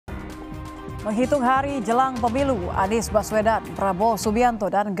Menghitung hari jelang pemilu, Baswedan, Prabowo Subianto,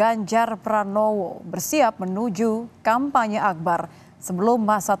 dan Ganjar Pranowo bersiap menuju kampanye akbar sebelum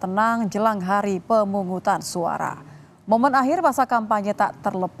masa tenang jelang hari pemungutan suara. Momen akhir masa kampanye tak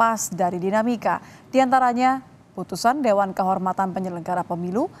terlepas dari dinamika, diantaranya putusan Dewan Kehormatan Penyelenggara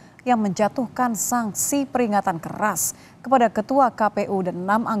Pemilu yang menjatuhkan sanksi peringatan keras kepada Ketua KPU dan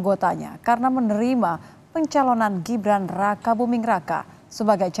 6 anggotanya karena menerima pencalonan Gibran Rakabuming Raka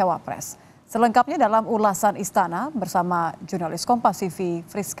sebagai cawapres. Selengkapnya dalam Ulasan Istana bersama jurnalis KompasTV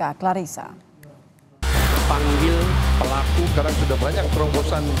Frisca Clarissa. Panggil pelaku, sekarang sudah banyak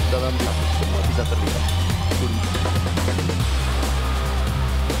terobosan dalam kasus, semua bisa terlibat.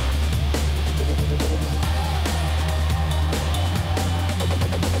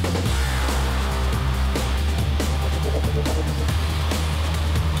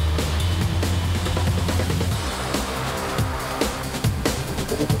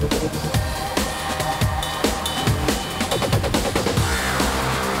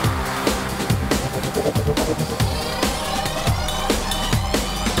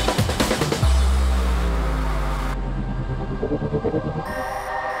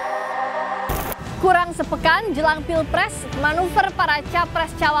 Kurang sepekan jelang Pilpres, manuver para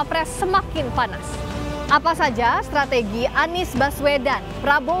capres-cawapres semakin panas. Apa saja strategi Baswedan,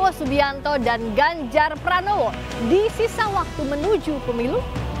 Prabowo Subianto, dan Ganjar Pranowo di sisa waktu menuju pemilu?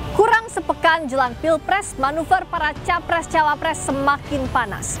 Kurang sepekan jelang Pilpres, manuver para capres-cawapres semakin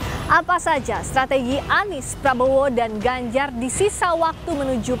panas. Apa saja strategi Prabowo, dan Ganjar di sisa waktu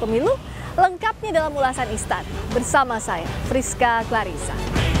menuju pemilu? Lengkapnya dalam Ulasan Istana bersama saya, Frisca Clarissa.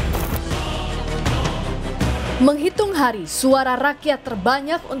 Menghitung hari, suara rakyat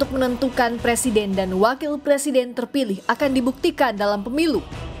terbanyak untuk menentukan presiden dan wakil presiden terpilih akan dibuktikan dalam pemilu.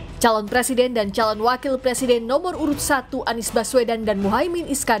 Calon presiden dan calon wakil presiden nomor urut 1 Baswedan dan Muhaimin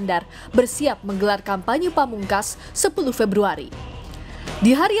Iskandar bersiap menggelar kampanye pamungkas 10 Februari.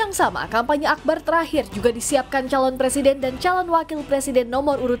 Di hari yang sama, kampanye akbar terakhir juga disiapkan calon presiden dan calon wakil presiden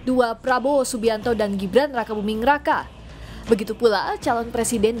nomor urut 2 Prabowo Subianto dan Gibran Rakabuming Raka. Begitu pula calon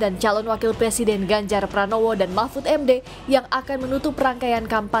presiden dan calon wakil presiden Ganjar Pranowo dan Mahfud MD yang akan menutup rangkaian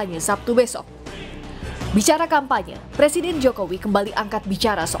kampanye Sabtu besok. Bicara kampanye, Presiden Jokowi kembali angkat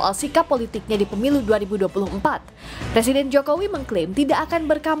bicara soal sikap politiknya di pemilu 2024. Presiden Jokowi mengklaim tidak akan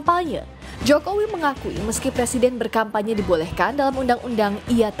berkampanye. Jokowi mengakui meski presiden berkampanye dibolehkan dalam undang-undang,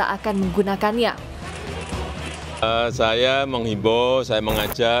 ia tak akan menggunakannya. Saya menghimbau, saya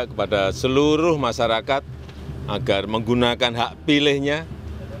mengajak kepada seluruh masyarakat agar menggunakan hak pilihnya,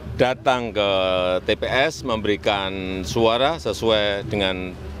 datang ke TPS, memberikan suara sesuai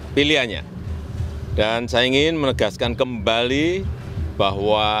dengan pilihannya. Dan saya ingin menegaskan kembali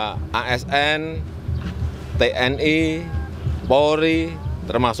bahwa ASN, TNI, Polri,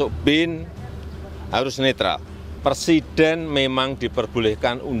 termasuk BIN harus netral. Presiden memang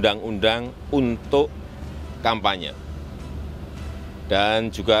diperbolehkan undang-undang untuk kampanye.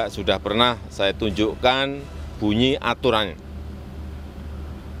 Dan juga sudah pernah saya tunjukkan bunyi aturannya.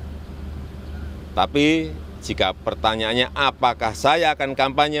 Tapi jika pertanyaannya apakah saya akan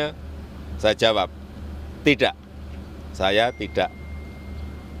kampanye, saya jawab tidak. Saya tidak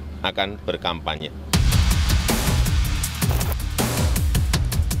akan berkampanye.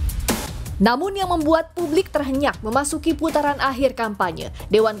 Namun yang membuat publik terhenyak memasuki putaran akhir kampanye,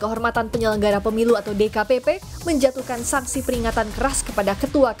 Dewan Kehormatan Penyelenggara Pemilu atau DKPP menjatuhkan sanksi peringatan keras kepada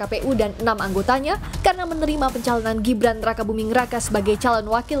Ketua KPU dan 6 anggotanya karena menerima pencalonan Gibran Rakabuming Raka sebagai calon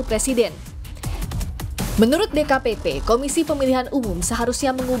wakil presiden. Menurut DKPP, Komisi Pemilihan Umum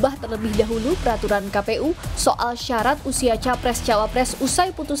seharusnya mengubah terlebih dahulu peraturan KPU soal syarat usia capres-cawapres usai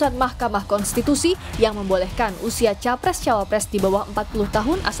putusan Mahkamah Konstitusi yang membolehkan usia capres-cawapres di bawah 40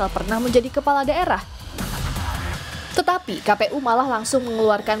 tahun asal pernah menjadi kepala daerah. Tetapi KPU malah langsung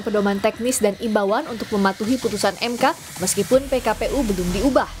mengeluarkan pedoman teknis dan imbauan untuk mematuhi putusan MK meskipun PKPU belum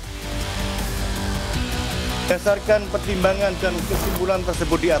diubah. Berdasarkan pertimbangan dan kesimpulan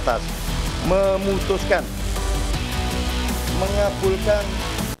tersebut di atas, memutuskan mengabulkan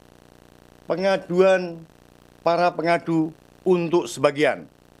pengaduan para pengadu untuk sebagian.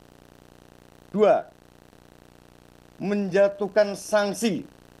 2. Menjatuhkan sanksi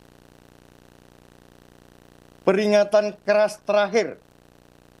peringatan keras terakhir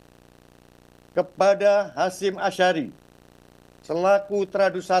kepada Hasyim Asyari selaku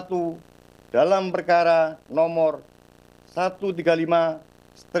teradu 1 dalam perkara nomor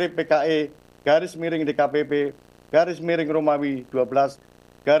 135/DKPP/Romawi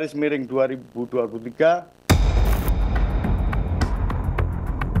 12/2023.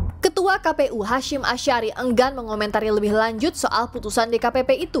 Ketua KPU Hashim Asyari enggan mengomentari lebih lanjut soal putusan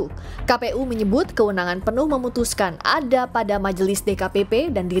DKPP itu. KPU menyebut kewenangan penuh memutuskan ada pada majelis DKPP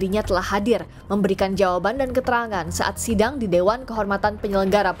dan dirinya telah hadir memberikan jawaban dan keterangan saat sidang di Dewan Kehormatan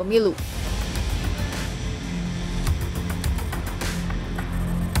Penyelenggara Pemilu.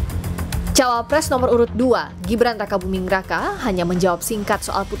 Cawapres nomor urut 2, Gibran Rakabuming Raka, hanya menjawab singkat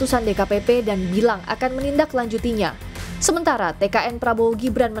soal putusan DKPP dan bilang akan menindaklanjutinya. Sementara TKN Prabowo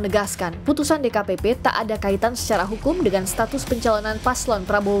Gibran menegaskan putusan DKPP tak ada kaitan secara hukum dengan status pencalonan paslon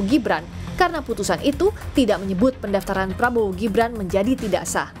Prabowo Gibran karena putusan itu tidak menyebut pendaftaran Prabowo Gibran menjadi tidak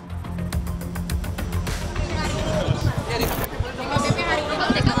sah.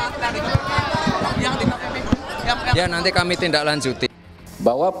 Ya, nanti kami tindak lanjuti.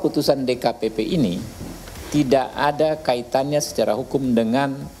 Bahwa putusan DKPP ini tidak ada kaitannya secara hukum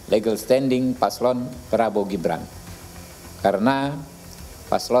dengan legal standing paslon Prabowo Gibran. Karena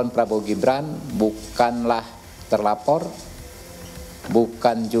paslon Prabowo Gibran bukanlah terlapor,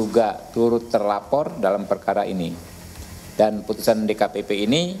 bukan juga turut terlapor dalam perkara ini. Dan putusan DKPP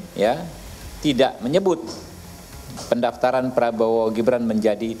ini ya tidak menyebut pendaftaran Prabowo Gibran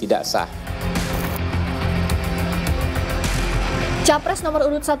menjadi tidak sah. Capres nomor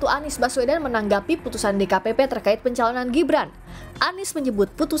urut 1 Anies Baswedan menanggapi putusan DKPP terkait pencalonan Gibran. Anies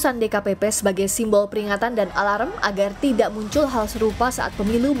menyebut putusan DKPP sebagai simbol peringatan dan alarm agar tidak muncul hal serupa saat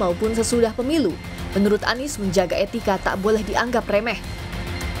pemilu maupun sesudah pemilu. Menurut Anies, menjaga etika tak boleh dianggap remeh.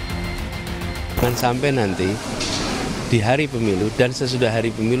 Jangan sampai nanti di hari pemilu dan sesudah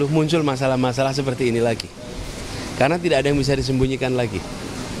hari pemilu muncul masalah-masalah seperti ini lagi. Karena tidak ada yang bisa disembunyikan lagi.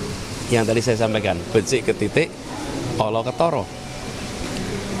 Yang tadi saya sampaikan, becik ke titik, olo ke toro.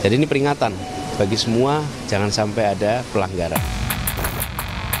 Jadi ini peringatan bagi semua, jangan sampai ada pelanggaran.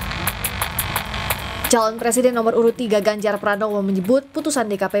 Calon Presiden nomor urut 3 Ganjar Pranowo menyebut putusan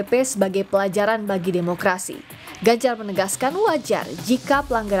DKPP sebagai pelajaran bagi demokrasi. Ganjar menegaskan wajar jika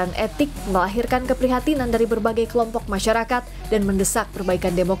pelanggaran etik melahirkan keprihatinan dari berbagai kelompok masyarakat dan mendesak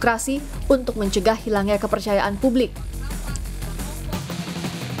perbaikan demokrasi untuk mencegah hilangnya kepercayaan publik.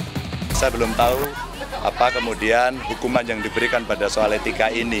 Saya belum tahu apa kemudian hukuman yang diberikan pada soal etika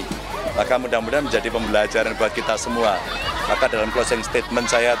ini. Maka mudah-mudahan menjadi pembelajaran buat kita semua. Maka dalam closing statement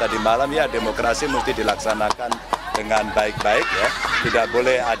saya tadi malam, ya demokrasi mesti dilaksanakan dengan baik-baik ya. Tidak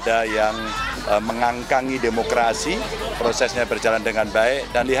boleh ada yang mengangkangi demokrasi, prosesnya berjalan dengan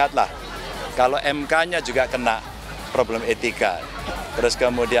baik. Dan lihatlah, kalau MK-nya juga kena problem etika, terus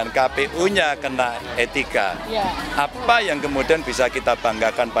kemudian KPU-nya kena etika. Apa yang kemudian bisa kita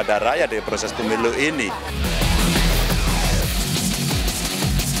banggakan pada rakyat dari proses pemilu ini?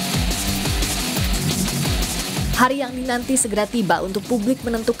 Hari yang dinanti segera tiba untuk publik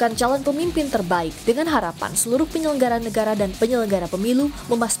menentukan calon pemimpin terbaik dengan harapan seluruh penyelenggara negara dan penyelenggara pemilu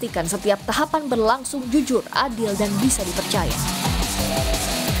memastikan setiap tahapan berlangsung jujur, adil, dan bisa dipercaya.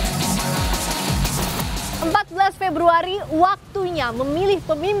 14 Februari waktunya memilih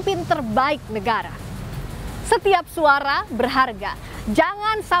pemimpin terbaik negara. Setiap suara berharga.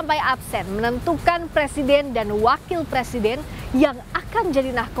 Jangan sampai absen menentukan presiden dan wakil presiden yang akan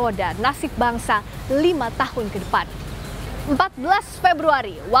jadi nahkoda nasib bangsa 5 tahun ke depan. 14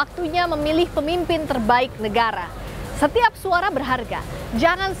 Februari waktunya memilih pemimpin terbaik negara. Setiap suara berharga.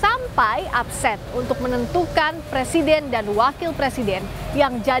 Jangan sampai absen untuk menentukan presiden dan wakil presiden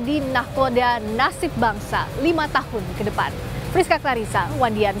yang jadi nahkoda nasib bangsa 5 tahun ke depan. Frisca Clarissa,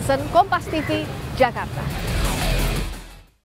 KompasTV, Jakarta.